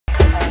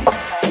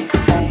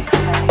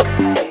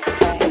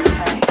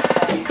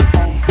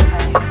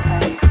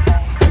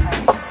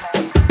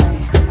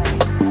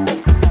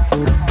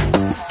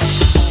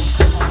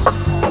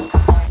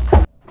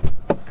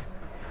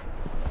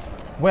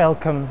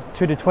welcome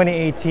to the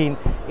 2018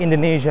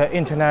 Indonesia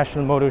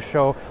International Motor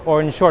Show, or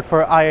in short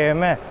for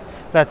IIMS.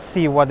 Let's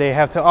see what they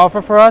have to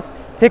offer for us.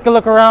 Take a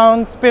look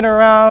around, spin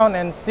around,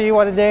 and see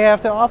what they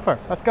have to offer.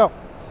 Let's go.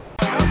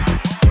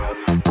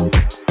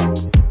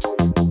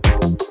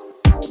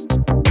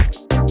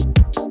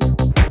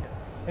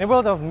 In the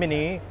world of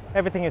Mini,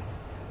 everything is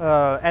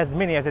as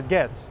mini as it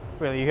gets.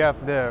 Really, you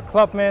have the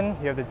Clubman,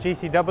 you have the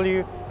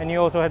GCW, and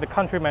you also have the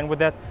Countryman with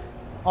that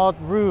odd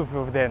roof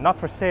over there, not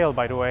for sale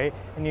by the way,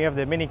 and you have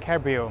the Mini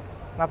Cabrio,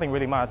 nothing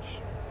really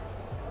much.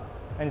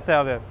 And it's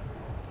a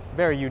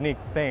very unique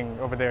thing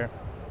over there,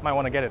 might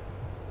want to get it.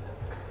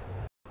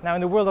 Now in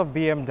the world of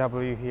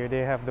BMW here, they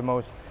have the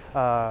most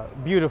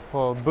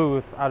beautiful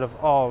booth out of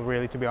all,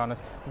 really, to be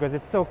honest, because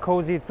it's so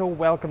cozy, it's so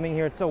welcoming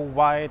here, it's so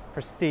white,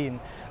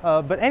 pristine.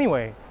 But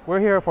anyway, we're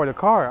here for the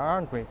car,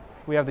 aren't we?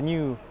 We have the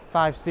new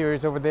 5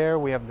 Series over there,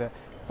 we have the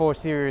 4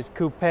 Series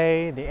Coupe,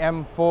 the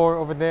M4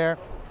 over there,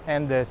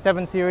 and the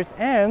 7 Series,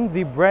 and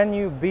the brand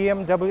new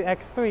BMW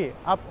X3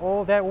 up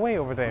all that way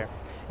over there.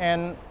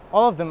 And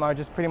all of them are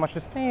just pretty much the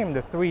same.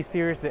 The 3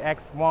 Series, the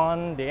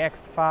X1, the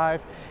X5,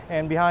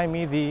 and behind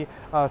me the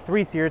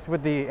 3 Series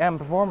with the M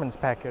Performance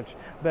package.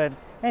 But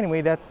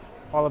anyway, that's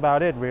all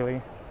about it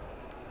really.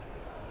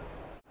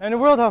 In the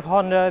world of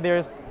Honda,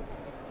 there's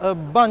a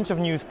bunch of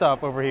new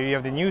stuff over here. You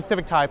have the new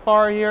Civic Type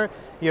R here,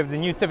 you have the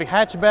new Civic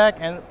Hatchback,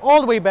 and all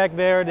the way back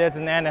there, there's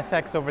an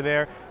NSX over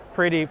there.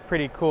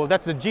 Pretty cool.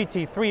 That's the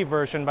GT3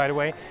 version, by the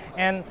way.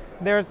 And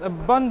there's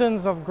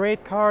abundance of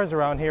great cars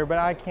around here, but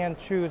I can't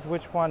choose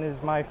which one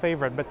is my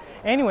favorite. But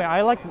anyway,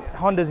 I like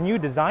Honda's new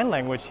design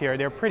language here.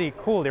 They're pretty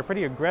cool, they're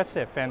pretty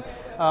aggressive, and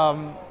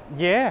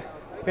yeah,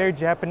 very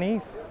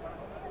Japanese.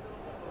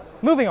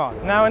 Moving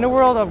on. Now in the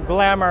world of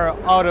glamour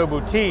auto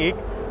boutique,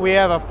 we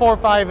have a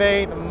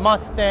 458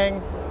 Mustang,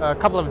 a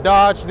couple of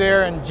Dodge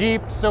there, and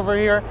Jeeps over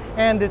here,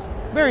 and this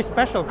very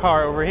special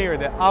car over here,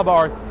 the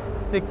Abarth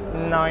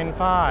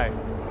 695.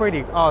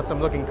 Pretty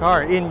awesome looking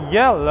car in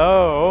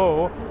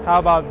yellow. How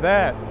about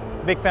that?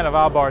 Big fan of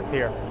Abarth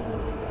here.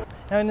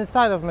 Now in the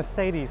side of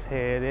Mercedes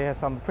here, they have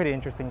some pretty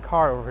interesting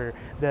car over here.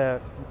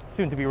 The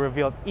soon to be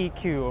revealed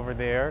EQ over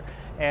there,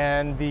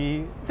 and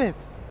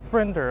this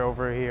Sprinter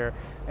over here.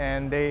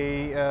 And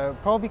they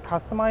probably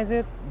customize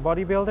it,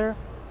 bodybuilder.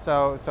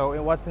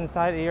 So what's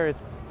inside here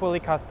is fully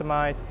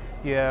customized.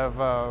 You have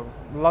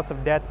lots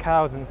of dead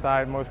cows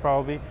inside, most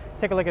probably.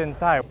 Take a look at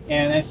inside.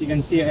 And as you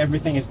can see,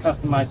 everything is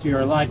customized to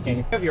your liking.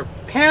 You have your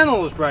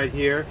panels right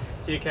here,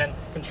 so you can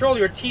control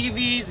your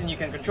TVs, and you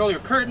can control your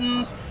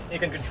curtains, you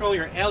can control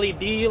your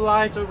LED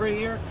lights over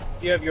here.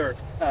 You have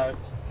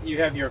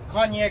your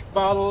cognac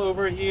bottle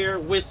over here,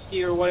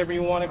 whiskey or whatever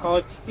you want to call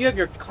it. You have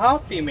your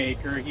coffee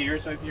maker here,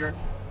 so if you're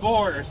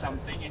bored or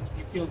something and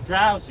you feel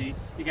drowsy,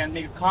 you can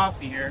make a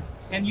coffee here.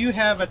 And you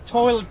have a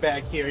toilet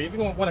back here. If you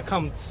want to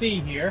come see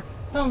here,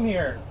 come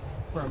here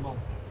for a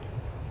moment.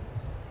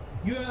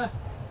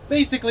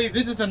 Basically,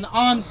 this is an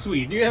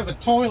ensuite. You have a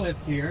toilet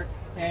here,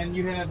 and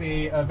you have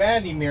a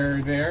vanity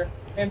mirror there,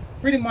 and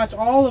pretty much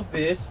all of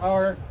this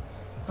are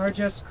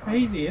just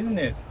crazy, isn't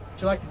it?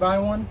 Would you like to buy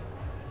one?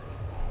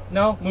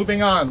 No?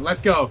 Moving on.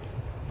 Let's go.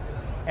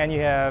 And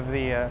you have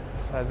the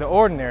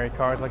ordinary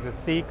cars like the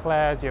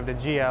C-Class, you have the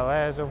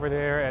GLS over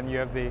there, and you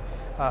have the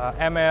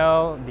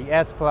ML, the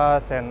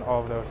S-Class, and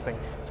all of those things.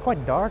 It's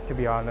quite dark, to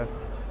be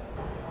honest.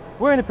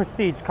 We're in the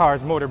Prestige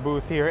Cars motor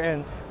booth here,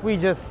 and we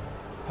just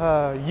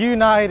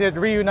reunited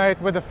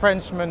with the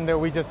Frenchman that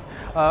we just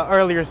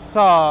earlier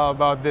saw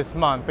about this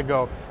month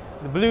ago.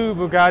 The blue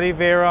Bugatti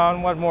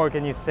Veyron, what more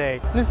can you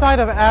say? Inside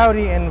of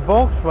Audi and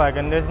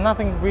Volkswagen, there's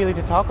nothing really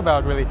to talk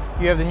about, really.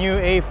 You have the new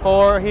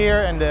A4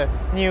 here and the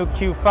new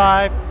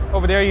Q5.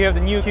 Over there you have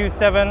the new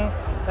Q7,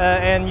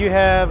 and you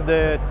have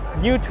the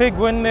new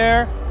Tiguan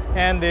there,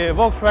 and the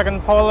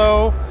Volkswagen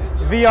Polo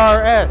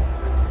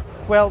VRS.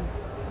 Well,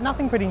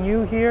 nothing pretty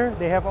new here.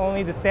 They have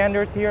only the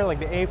standards here, like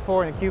the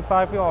A4 and the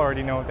Q5. We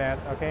already know that,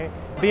 okay?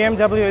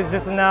 BMW has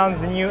just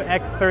announced the new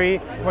X3.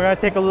 We're gonna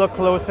take a look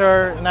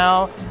closer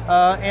now.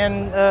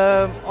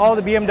 All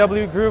the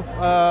BMW group,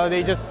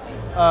 they just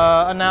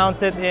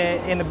announced it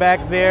in the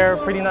back there.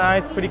 Pretty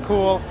nice, pretty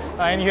cool.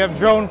 And you have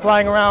drone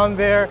flying around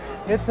there.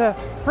 It's a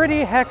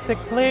pretty hectic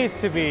place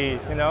to be,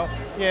 you know?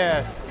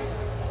 Yes,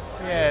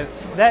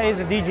 that is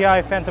a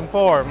DJI Phantom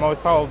 4,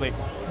 most probably.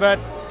 But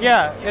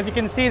yeah, as you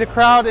can see, the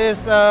crowd is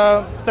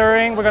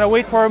stirring. We're gonna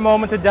wait for a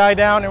moment to die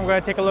down, and we're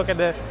gonna take a look at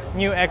the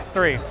new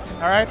X3,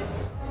 all right?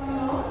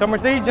 So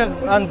Mercedes just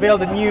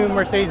unveiled the new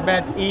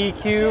Mercedes-Benz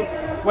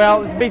EQ.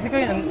 Well, it's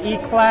basically an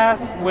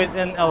E-Class with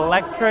an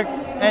electric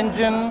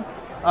engine,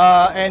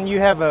 and you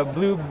have a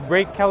blue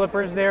brake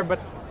calipers there, but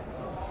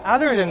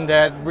other than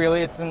that,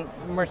 really, it's a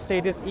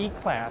Mercedes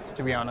E-Class,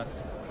 to be honest.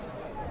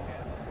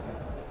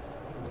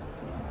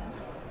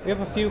 We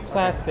have a few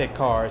classic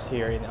cars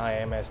here in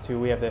IIMS too.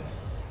 We have the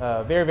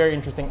very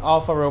interesting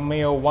Alfa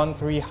Romeo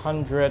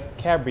 1300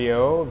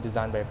 Cabrio,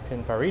 designed by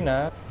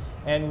Pininfarina.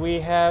 And we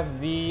have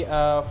the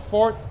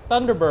Ford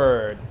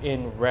Thunderbird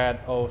in red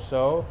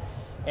also.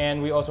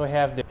 And we also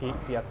have the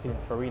Fiat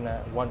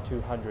Pininfarina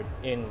 1200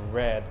 in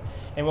red.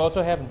 And we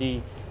also have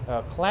the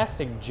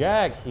classic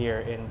Jag here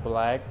in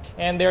black.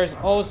 And there's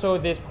also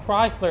this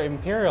Chrysler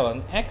Imperial,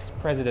 an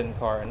ex-president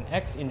car, an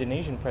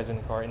ex-Indonesian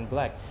president car in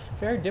black.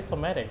 Very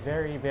diplomatic,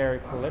 very, very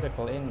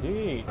political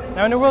indeed.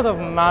 Now in the world of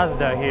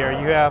Mazda here,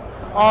 you have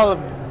all a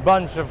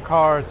bunch of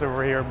cars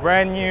over here,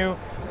 brand new.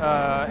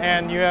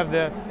 And you have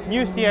the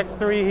new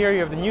CX-3 here, you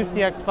have the new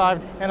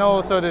CX-5, and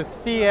also the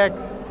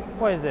CX,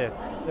 what is this?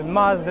 The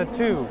Mazda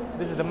 2.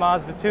 This is the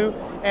Mazda 2.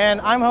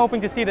 And I'm hoping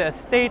to see the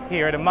Estate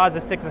here, the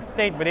Mazda 6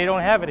 Estate, but they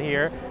don't have it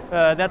here.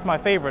 That's my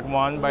favorite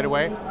one, by the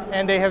way.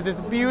 And they have this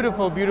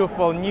beautiful,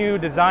 beautiful new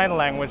design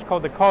language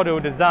called the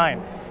Kodo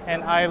design.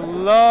 And I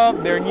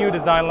love their new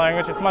design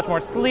language. It's much more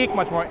sleek,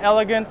 much more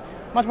elegant,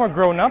 much more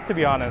grown up, to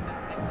be honest.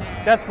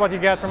 That's what you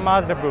get from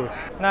Mazda booth.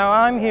 Now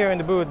I'm here in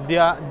the booth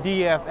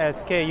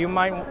DFSK. You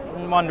might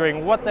be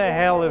wondering, what the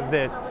hell is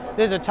this?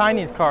 This is a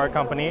Chinese car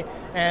company,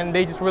 and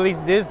they just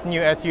released this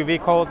new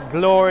SUV called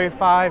Glory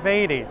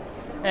 580.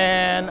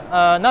 And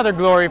another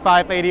Glory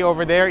 580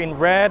 over there in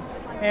red.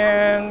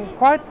 And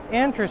quite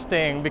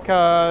interesting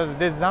because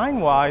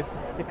design-wise,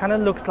 it kind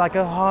of looks like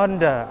a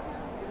Honda.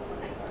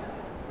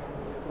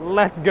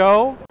 Let's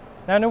go.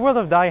 Now in the world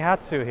of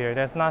Daihatsu here,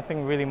 there's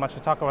nothing really much to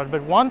talk about,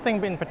 but one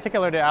thing in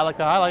particular that I like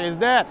to highlight is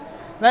that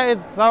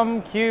is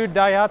some cute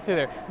Daihatsu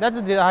there. That's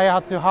a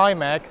Daihatsu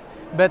Himax,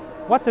 but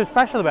what's so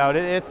special about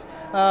it,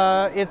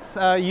 it's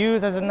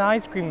used as an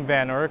ice cream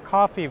van or a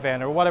coffee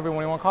van or whatever you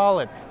want to call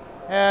it.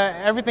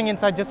 Everything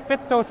inside just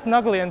fits so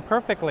snugly and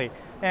perfectly,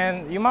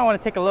 and you might want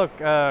to take a look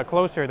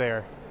closer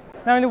there.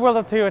 Now in the world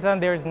of Toyota,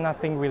 there's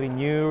nothing really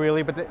new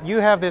really, but you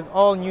have this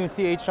all new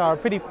CHR,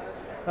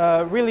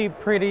 really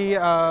pretty. It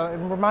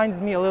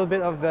reminds me a little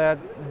bit of that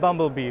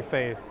Bumblebee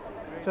face,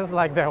 just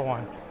like that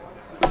one.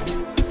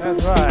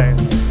 That's right.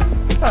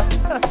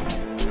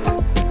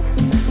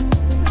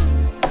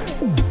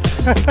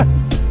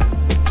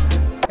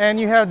 And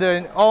you have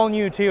the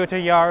all-new Toyota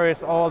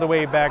Yaris all the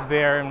way back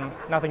there, and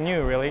nothing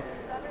new really.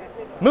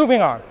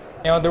 Moving on.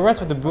 Now the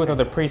rest of the booth of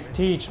the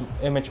prestige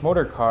image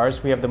motor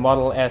cars, we have the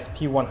Model S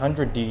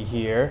P100D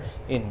here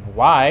in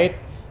white,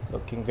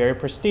 looking very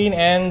pristine,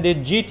 and the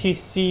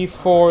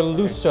GTC4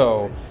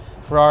 Lusso,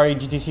 Ferrari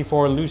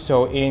GTC4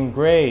 Lusso in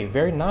gray,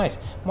 very nice,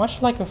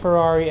 much like a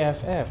Ferrari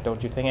FF,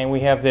 don't you think? And we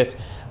have this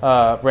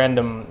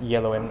random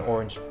yellow and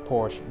orange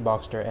Porsche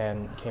Boxster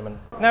and Cayman.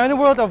 Now in the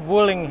world of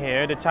Wuling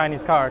here, the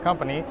Chinese car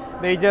company,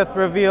 they just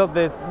revealed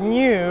this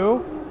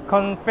new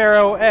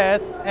Confero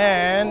S,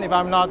 and if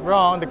I'm not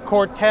wrong, the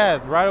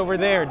Cortez right over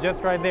there,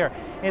 just right there.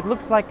 It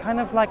looks like kind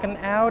of like an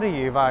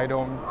Audi, if I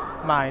don't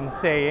mind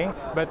saying,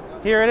 but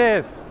here it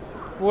is.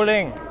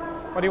 Wuling,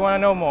 what do you want to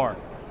know more?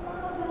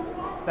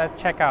 Let's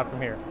check out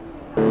from here.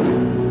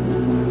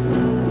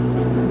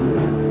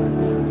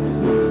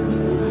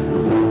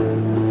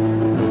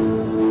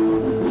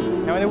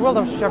 Now in the world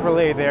of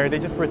Chevrolet there, they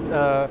just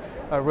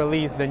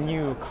released the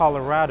new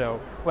Colorado.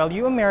 Well,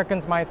 you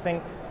Americans might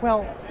think,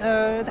 well,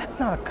 that's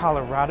not a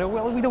Colorado.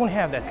 Well, we don't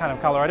have that kind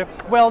of Colorado.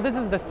 Well, this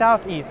is the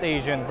Southeast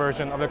Asian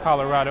version of the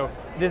Colorado.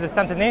 This is a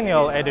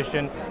Centennial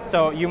edition,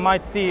 so you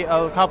might see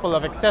a couple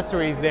of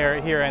accessories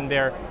there, here and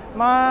there.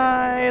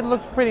 It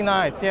looks pretty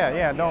nice.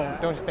 Yeah,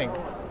 don't you think?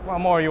 What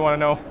more you want to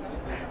know?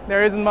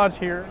 There isn't much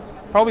here.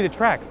 Probably the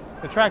Trax.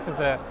 The Trax is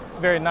a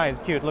very nice,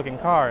 cute looking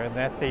car. It's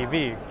an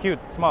SAV, cute,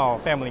 small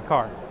family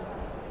car.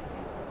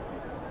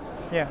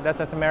 Yeah, that's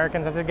as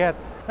Americans as it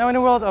gets. Now in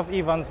the world of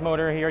Evans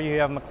Motor here, you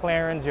have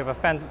McLarens, you have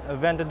a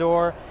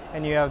Aventador,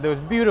 and you have those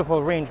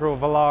beautiful Range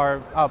Rover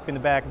Velar up in the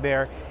back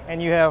there.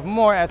 And you have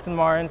more Aston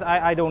Martins.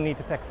 I don't need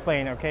to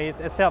explain, okay?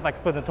 It's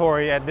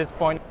self-explanatory at this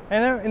point.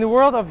 And then in the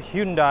world of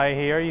Hyundai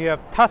here, you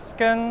have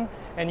Tuscan,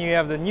 and you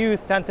have the new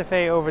Santa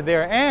Fe over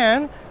there.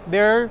 And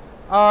there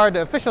are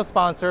the official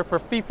sponsor for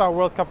FIFA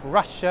World Cup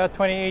Russia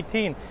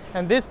 2018.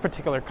 And this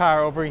particular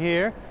car over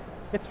here,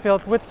 it's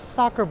filled with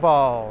soccer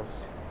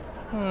balls.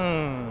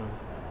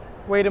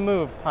 Way to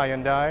move,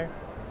 Hyundai.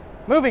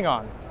 Moving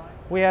on.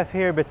 We have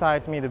here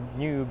besides me the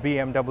new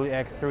BMW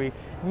X3.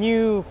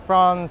 New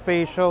front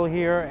facial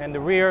here, and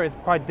the rear is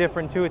quite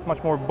different too. It's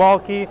much more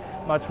bulky,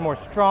 much more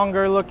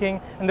stronger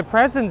looking, and the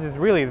presence is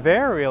really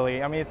there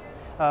really. I mean, it's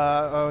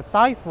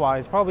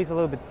size-wise probably it's a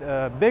little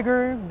bit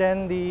bigger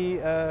than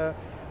the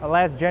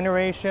last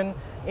generation.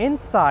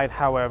 Inside,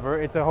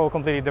 however, it's a whole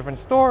completely different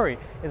story.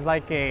 It's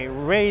like a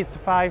raised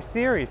 5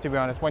 Series, to be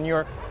honest. When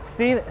you're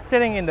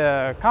sitting in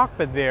the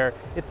cockpit there,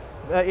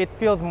 it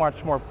feels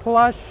much more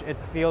plush, it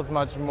feels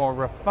much more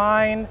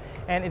refined,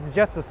 and it's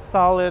just a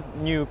solid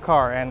new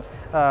car. And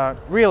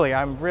really,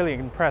 I'm really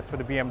impressed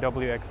with the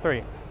BMW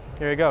X3.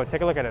 Here you go, take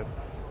a look at it.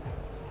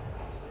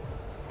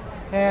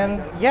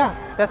 And yeah,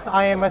 that's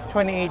IIMS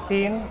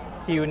 2018.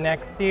 See you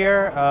next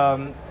year.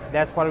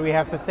 That's what we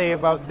have to say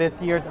about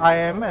this year's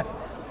IIMS.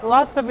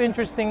 Lots of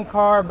interesting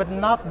car, but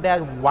not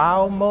that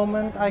wow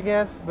moment, I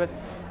guess. But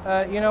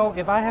you know,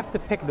 if I have to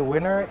pick the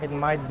winner, it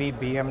might be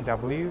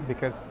BMW,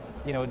 because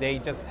you know they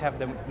just have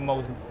the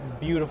most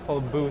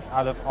beautiful booth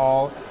out of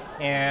all,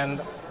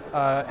 and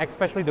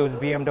especially those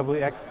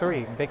BMW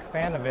X3. Big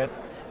fan of it.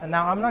 And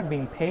now I'm not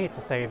being paid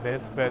to say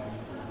this, but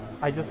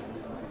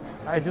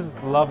I just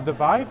love the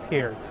vibe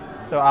here.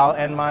 So I'll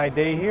end my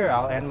day here.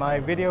 I'll end my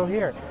video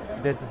here.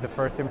 This is the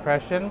first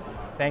impression.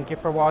 Thank you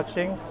for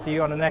watching. See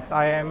you on the next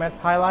IIMS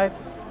highlight,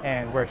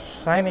 and we're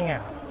shining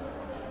out.